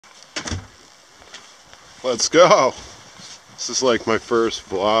Let's go. This is like my first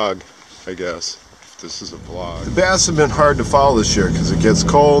vlog, I guess. If this is a vlog. The bass have been hard to follow this year because it gets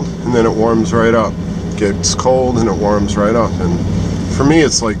cold and then it warms right up. It gets cold and it warms right up. And for me,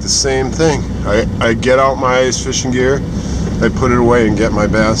 it's like the same thing. I get out my ice fishing gear, I put it away and get my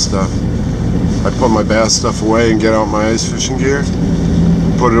bass stuff. I put my bass stuff away and get out my ice fishing gear,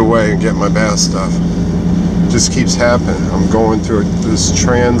 put it away and get my bass stuff. It just keeps happening. I'm going through this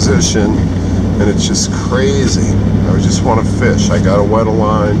transition and it's just crazy. I just want to fish. I got to wet a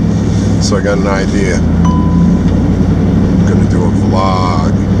line, so I got an idea. I'm going to do a vlog.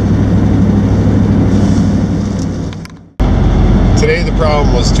 Today the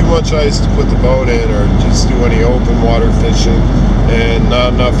problem was too much ice to put the boat in or just do any open water fishing and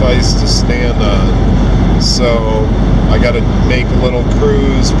not enough ice to stand on. So I got to make a little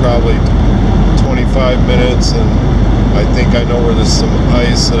cruise, probably 25 minutes, and I think I know where there's some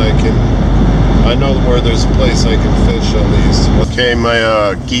ice and I know where there's a place I can fish at least. Okay,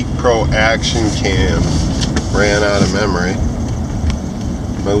 my Geek Pro Action Cam ran out of memory.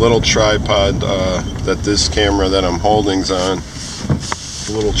 My little tripod that this camera that I'm holding's on,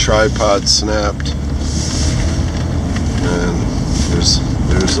 the little tripod snapped, and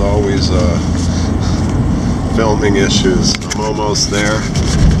there's always filming issues. I'm almost there.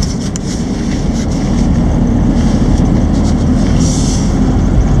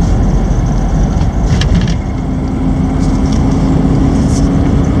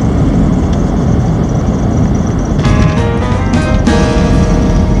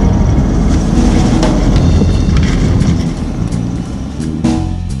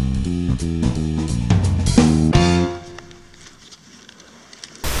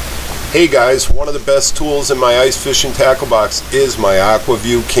 Hey guys, one of the best tools in my ice fishing tackle box is my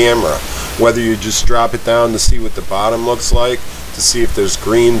Aqua-Vu camera. Whether you just drop it down to see what the bottom looks like, to see if there's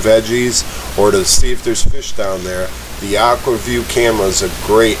green veggies, or to see if there's fish down there, the Aqua-Vu camera is a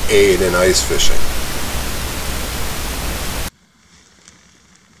great aid in ice fishing.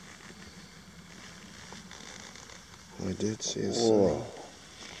 I did see a sign.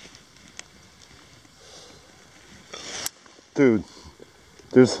 Dude,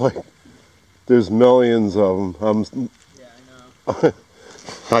 there's millions of them. Yeah, I know.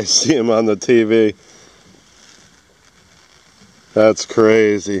 I see them on the TV. That's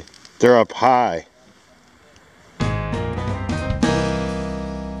crazy. They're up high.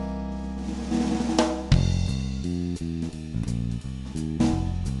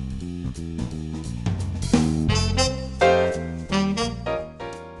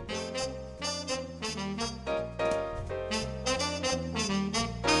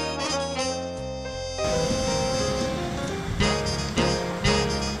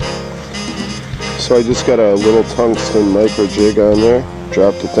 So I just got a little tungsten micro jig on there,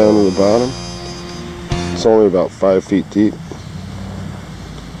 dropped it down to the bottom. It's only about 5 feet deep.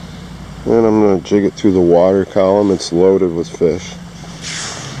 And I'm going to jig it through the water column. It's loaded with fish.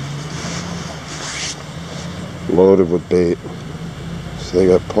 Loaded with bait. So they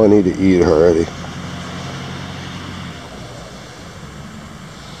got plenty to eat already.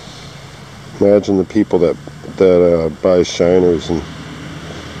 Imagine the people that buy shiners and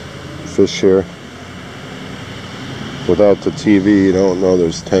fish here. Without the TV, you don't know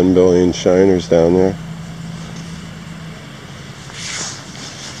there's 10 billion shiners down there.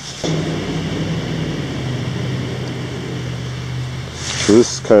 So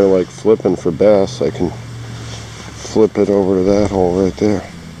this is kind of like flipping for bass. I can flip it over to that hole right there.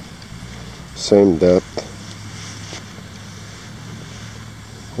 Same depth.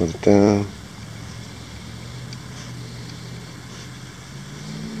 Put it down.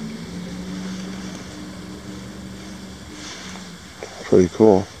 Pretty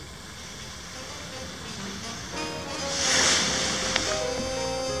cool.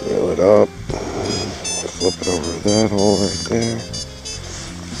 Reel it up. Flip it over to that hole right there.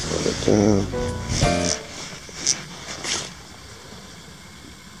 Put it down.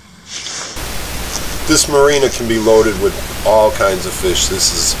 This marina can be loaded with all kinds of fish.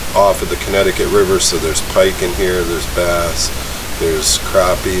 This is off of the Connecticut River, so there's pike in here, there's bass, there's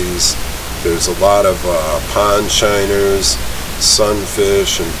crappies, there's a lot of pond shiners,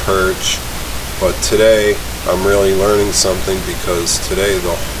 sunfish and perch. But today I'm really learning something, because today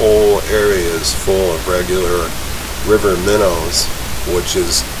the whole area is full of regular river minnows, which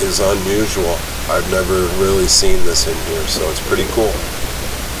is unusual. I've never really seen this in here, so it's pretty cool.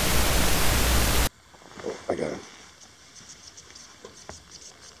 I got it.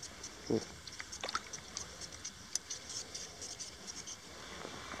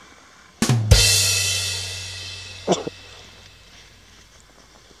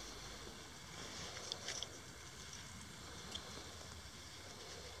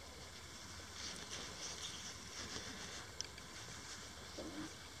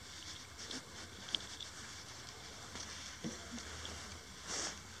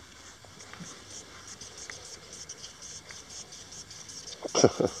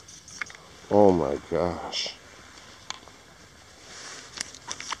 Oh my gosh.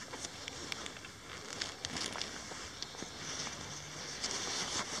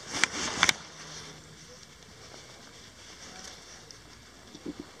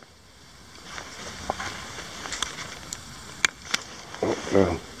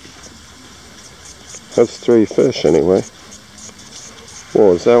 Oh, that's 3 fish anyway.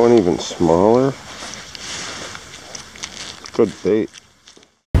 Whoa, is that one even smaller? Good bait.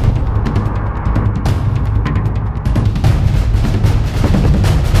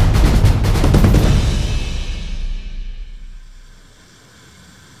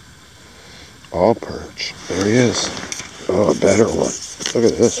 All perch. There he is. Oh, a better one. Look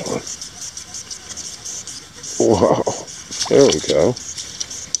at this one. Wow. There we go.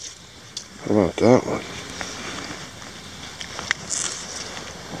 How about that one?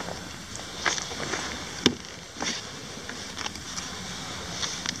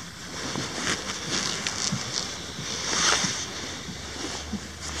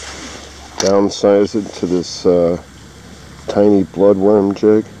 Downsize it to this tiny bloodworm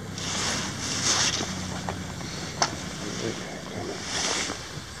jig.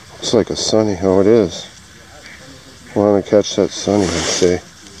 Looks like a sunny. Oh, it is. I want to catch that sunny and see.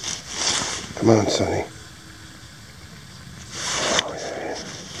 Come on, sunny. Oh, yeah.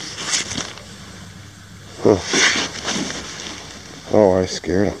 Huh. Oh, I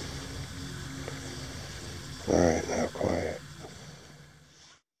scared him. Alright, now quiet.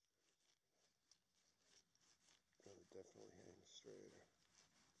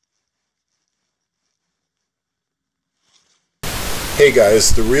 Hey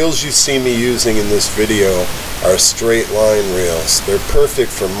guys, the reels you see me using in this video are straight line reels. They're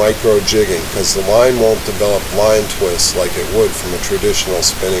perfect for micro jigging because the line won't develop line twists like it would from a traditional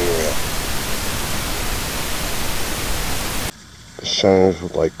spinning reel. The shiners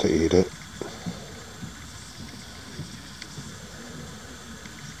would like to eat it.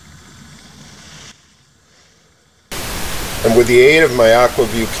 And with the aid of my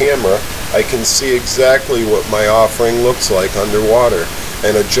Aqua-Vu camera, I can see exactly what my offering looks like underwater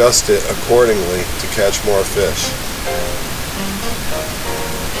and adjust it accordingly to catch more fish.